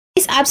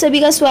आप सभी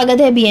का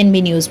स्वागत है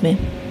बीएनबी न्यूज़ में।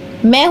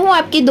 मैं हूं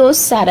आपकी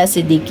दोस्त सारा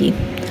सिद्दीकी।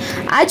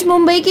 आज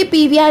मुंबई के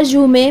पीवीआर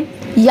जू में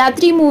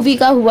यात्री मूवी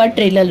का हुआ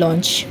ट्रेलर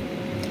लॉन्च।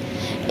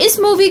 इस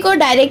मूवी को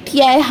डायरेक्ट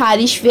किया है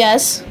हारिश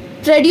व्यास,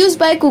 प्रोड्यूस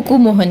बाय कुकू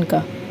मोहन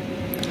का।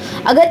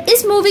 अगर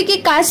इस मूवी के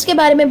कास्ट के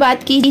बारे में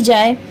बात की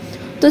जाए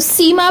तो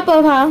सीमा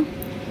पवा,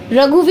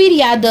 रघुवीर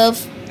यादव,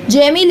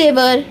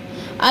 जेमीलेवर,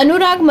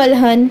 अनुराग,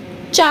 मलहन,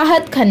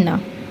 चाहत, खन्ना।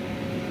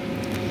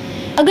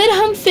 अगर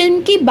हम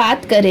फिल्म की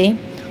बात करें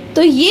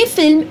तो ये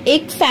फिल्म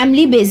एक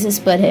फैमिली बेसिस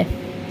पर है।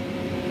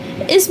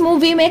 इस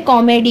मूवी में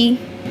कॉमेडी,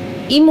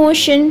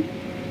 इमोशन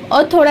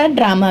और थोड़ा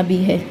ड्रामा भी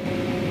है।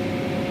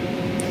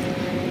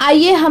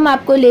 आइए हम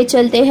आपको ले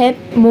चलते हैं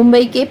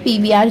मुंबई के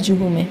पीवीआर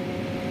जुहू में।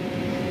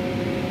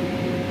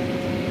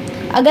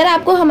 अगर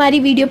आपको हमारी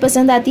वीडियो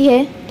पसंद आती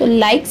है तो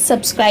लाइक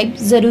सब्सक्राइब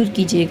ज़रूर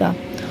कीजिएगा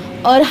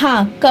और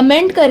हाँ,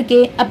 कमेंट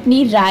करके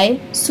अपनी राय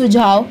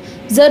सुझाव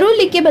ज़रूर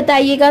लिख के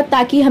बताइएगा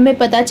ताकि हमें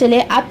पता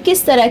चले आप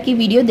किस तरह की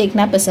वीडियो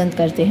देखना पसंद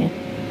करते हैं।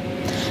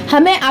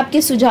 हमें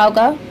आपके सुझाव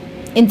का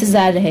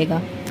इंतज़ार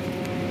रहेगा।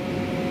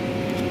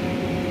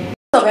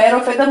 Aware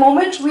of it. The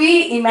moment we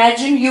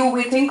imagine you,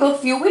 we think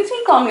of you, we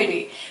think comedy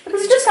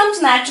because it just comes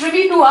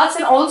naturally to us,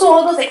 and also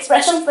all those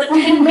expressions that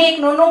we can make,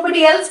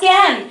 nobody else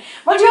can.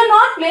 But you're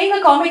not playing a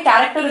comic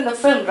character in the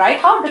film,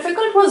 right? How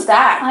difficult was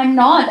that? I'm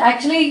not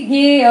actually.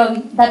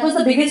 That was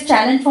the biggest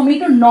challenge for me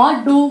to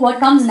not do what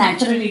comes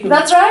naturally to me.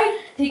 That's right.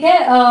 ठीक है,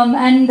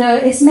 and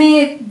इसमें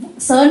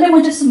sir ने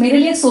मेरे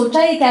लिए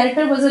सोचा, ये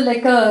character was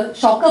like a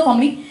shocker for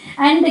me,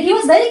 and he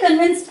was very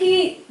convinced कि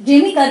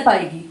Jamie कर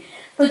पाएगी।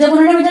 तो जब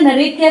उन्होंने मुझे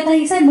नरेट किया था,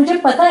 सर मुझे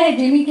पता है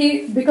जेमी के,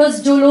 बिकॉज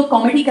जो लोग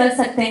कॉमेडी कर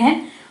सकते हैं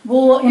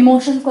वो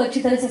इमोशंस को अच्छी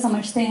तरह से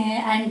समझते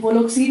हैं एंड वो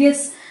लोग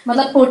सीरियस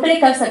मतलब पोर्ट्रे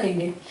कर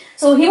सकेंगे।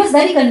 सो ही वॉज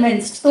वेरी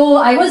कन्विंस्ड। तो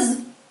I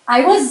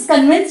was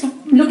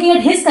convinced looking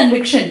at his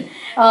conviction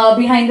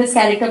behind this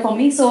character for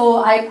me. So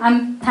I am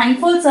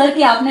thankful sir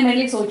कि आपने मेरे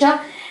लिए सोचा,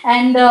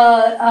 and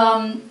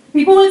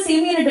people will see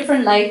me in a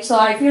different light, so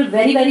I feel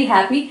very very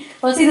happy.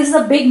 Firstly, this is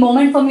a big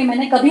moment for me.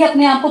 मैंने कभी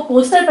अपने आप को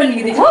पोस्टर पर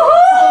नहीं देखा,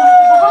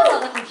 बहुत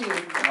ज़्यादा खुशी हुई।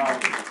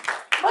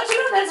 But you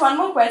know, there's one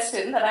more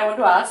question that I want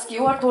to ask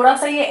you, और थोड़ा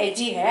सा ये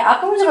edgy है।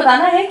 आपको मुझे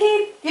बताना है कि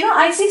you know,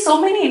 I see so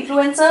many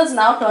influencers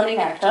now turning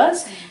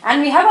actors,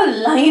 and we have a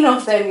line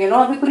of them. You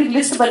know, अभी पूरी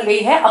लिस्ट बन गई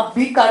है। अब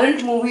भी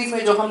current movies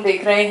में जो हम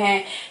देख रहे हैं,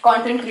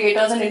 content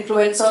creators and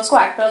influencers को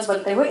actors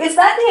बनते हुए, is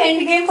that the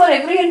end game for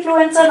every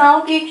influencer now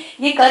कि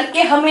ये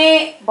करके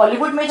हमें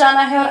Bollywood में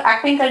जाना है और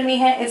acting करनी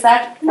है? Is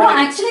that? No,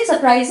 actually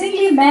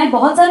surprisingly मैं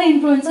बहुत सारे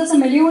influencers से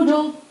मिली हूँ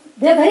जो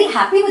they are very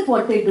happy with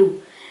what they do.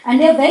 And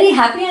they are very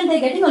happy, and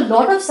they're getting a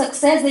lot of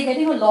success, they're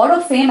getting a lot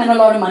of fame and a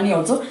lot of money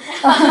also.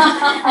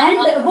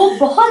 And वो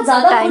बहुत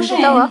ज़्यादा खुश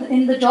हैं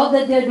in the job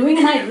that they're doing,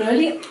 and I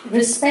really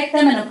respect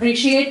them and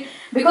appreciate,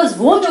 because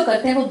वो जो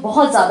करते हैं वो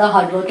बहुत ज़्यादा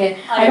hard work है।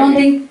 I don't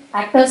think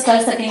actors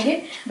कर सकेंगे,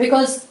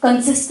 because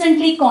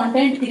consistently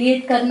content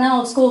create करना,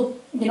 उसको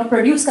you know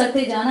produce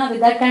करते जाना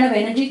with that kind of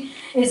energy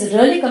is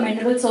really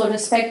commendable. So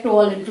respect to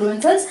all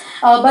influencers.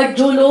 But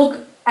जो लोग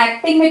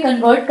acting में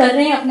convert कर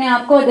रहे हैं अपने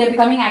आप को, they're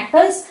becoming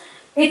actors.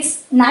 It's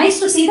nice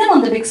to see them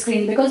on the big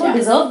screen because वो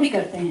deserve भी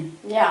करते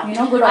हैं। Yeah, you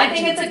know, good I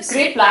think it's a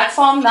great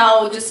platform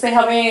now जिसपे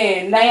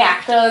हमें नए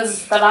actors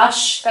तलाश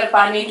कर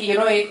पाने की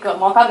एक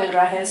मौका मिल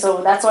रहा है। So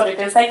that's what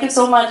it is. Thank you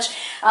so much.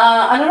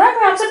 अनुराग,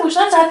 मैं आपसे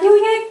पूछना चाहती हूँ,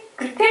 ये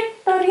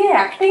क्रिकेट और ये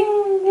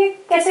एक्टिंग ये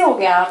कैसे हो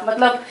गया?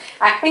 मतलब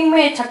एक्टिंग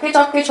में छक्के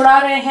चौके छुड़ा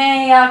रहे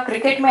हैं या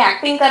क्रिकेट में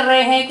एक्टिंग कर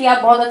रहे हैं कि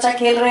आप बहुत अच्छा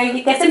खेल रहे हैं?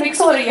 ये कैसे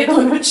मिक्स हो रही है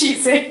दोनों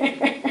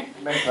चीजें?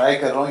 मैं ट्राई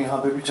कर रहा हूँ यहाँ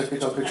पे भी छक्के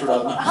चौके छुड़ा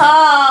दूँ।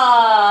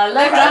 हाँ,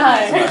 लग रहा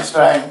है।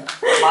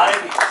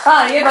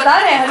 हाँ, ये बता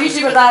रहे हैं, हरीश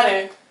जी बता रहे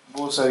हैं।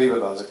 वो सही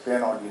बता सकते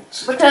हैं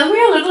audience. But tell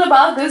me a little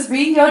about this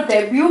being your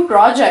debut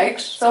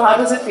project. So how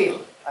does it feel?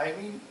 I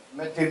mean,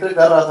 मैं थिएटर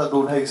कर रहा था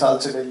 2-2.5 साल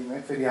से दिल्ली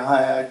में, फिर यहाँ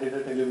आया, I did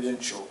a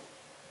television show.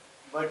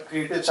 But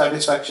creative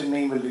satisfaction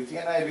नहीं मिल रही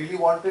थी, and I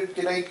really wanted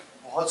कि like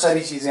बहुत सारी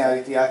चीजें आ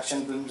रही थी, एक्शन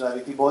फिल्म्स आ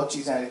रही थी, बहुत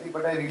चीजें आ रही थी,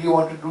 but I really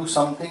wanted to do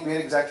something where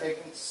exactly I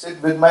can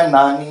sit with my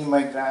नानी, my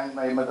grand,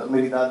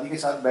 मेरी दादी के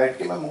साथ बैठ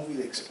के मैं मूवी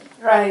देख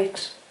सकूं।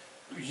 Right.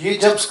 ये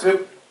जब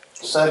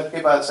स्क्रिप्ट सर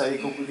के पास आई,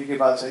 कुकू जी के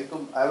पास आई,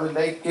 तो I was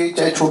like कि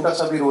चाहे छोटा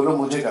सा भी रोल हो,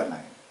 मुझे करना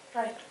है।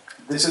 Right.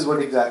 This is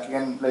what exactly,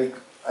 and like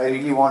I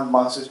really want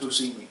masses to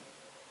see me.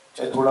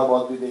 चाहे थोड़ा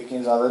बहुत भी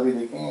देखें, ज़्यादा भी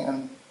देखें,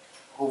 and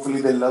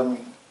hopefully they'll love me.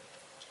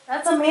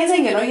 That's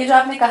amazing, you know, ये जो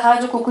आपने कहा,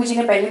 जो कुकू जी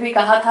ने पहले भी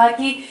कहा था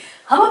कि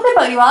हम अपने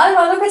परिवार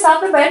वालों के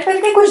साथ में बैठ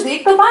करके कुछ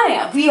देख तो पाए।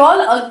 We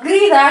all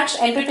agree that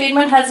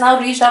entertainment has now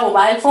reached our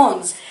mobile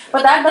phones,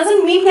 but that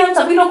doesn't mean कि हम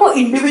सभी लोग को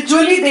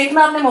individually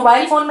देखना अपने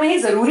मोबाइल फोन में ही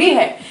जरूरी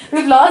है।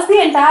 We've lost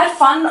the entire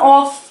fun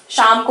of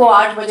शाम को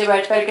 8 बजे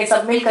बैठ करके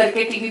सब मिल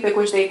करके टीवी पे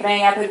कुछ देख रहे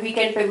हैं या फिर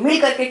वीकेंड पे मिल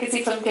करके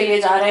किसी फिल्म के लिए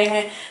जा रहे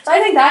हैं। So I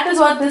think that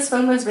is what this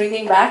film is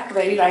bringing back.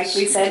 Very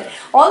rightly said.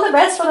 All the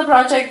best for the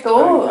project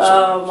though.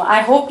 I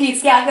hope कि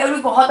इसके आगे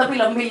भी बहुत अभी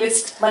लंबी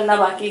लिस्ट बनना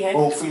बाकी है।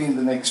 Hopefully in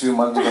the next few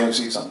months we're going to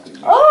see something.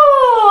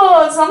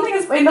 Oh, something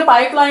is in the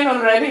pipeline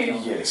already.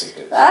 Yes, it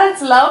is.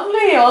 That's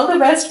lovely. All the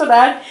best for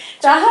that.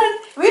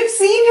 Chahatt, We've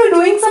seen you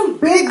doing some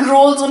big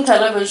roles on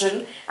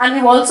television, and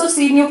we've also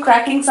seen you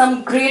cracking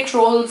some great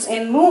roles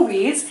in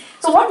movies.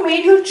 So what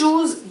made you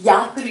choose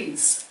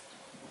Yaatris?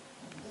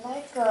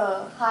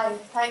 Hi,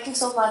 thank you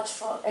so much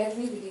for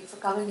everybody for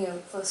coming here,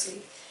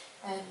 firstly.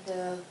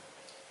 And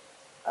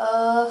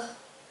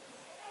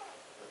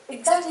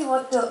exactly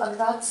what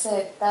Anuraag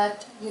said,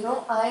 that,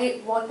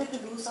 I wanted to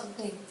do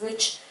something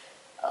which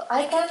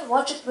I can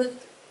watch it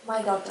with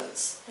my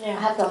daughters. Yeah. I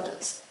have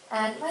daughters.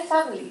 And my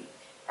family.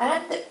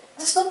 And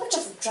there's so much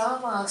of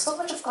drama, so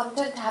much of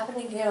content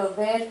happening here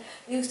where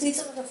you see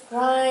so much of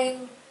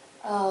crime,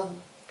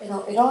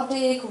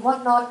 erotic,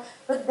 whatnot.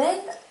 But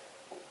then,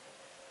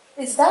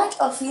 is that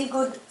a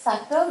feel-good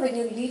factor when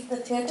you leave the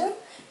theatre?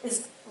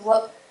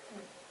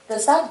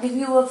 Does that give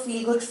you a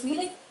feel-good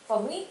feeling?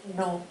 For me,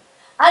 no.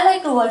 I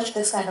like to watch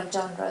this kind of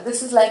genre.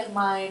 This is like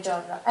my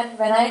genre. And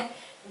when I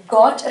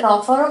got an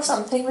offer of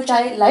something which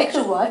I like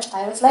to watch,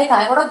 I was like,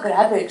 I want to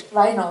grab it.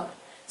 Why not?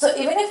 So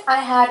even if I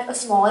had a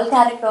small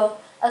character,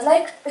 I was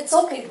like, it's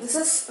okay. This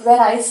is where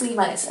I see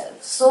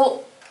myself.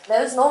 So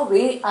there is no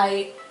way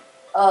I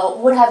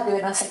would have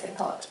given a second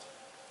thought.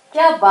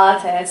 Kya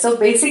baat hai. So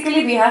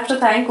basically we have to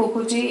thank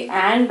Kukuji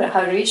and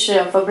Harish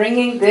for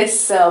bringing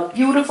this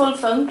beautiful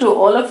film to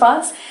all of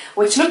us,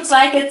 which looks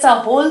like it's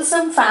a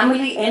wholesome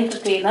family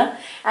entertainer.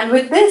 And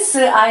with this,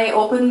 I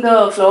open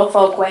the floor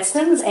for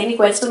questions. Any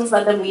questions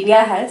that the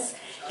media has?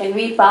 Can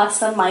we pass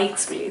some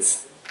mics,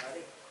 please?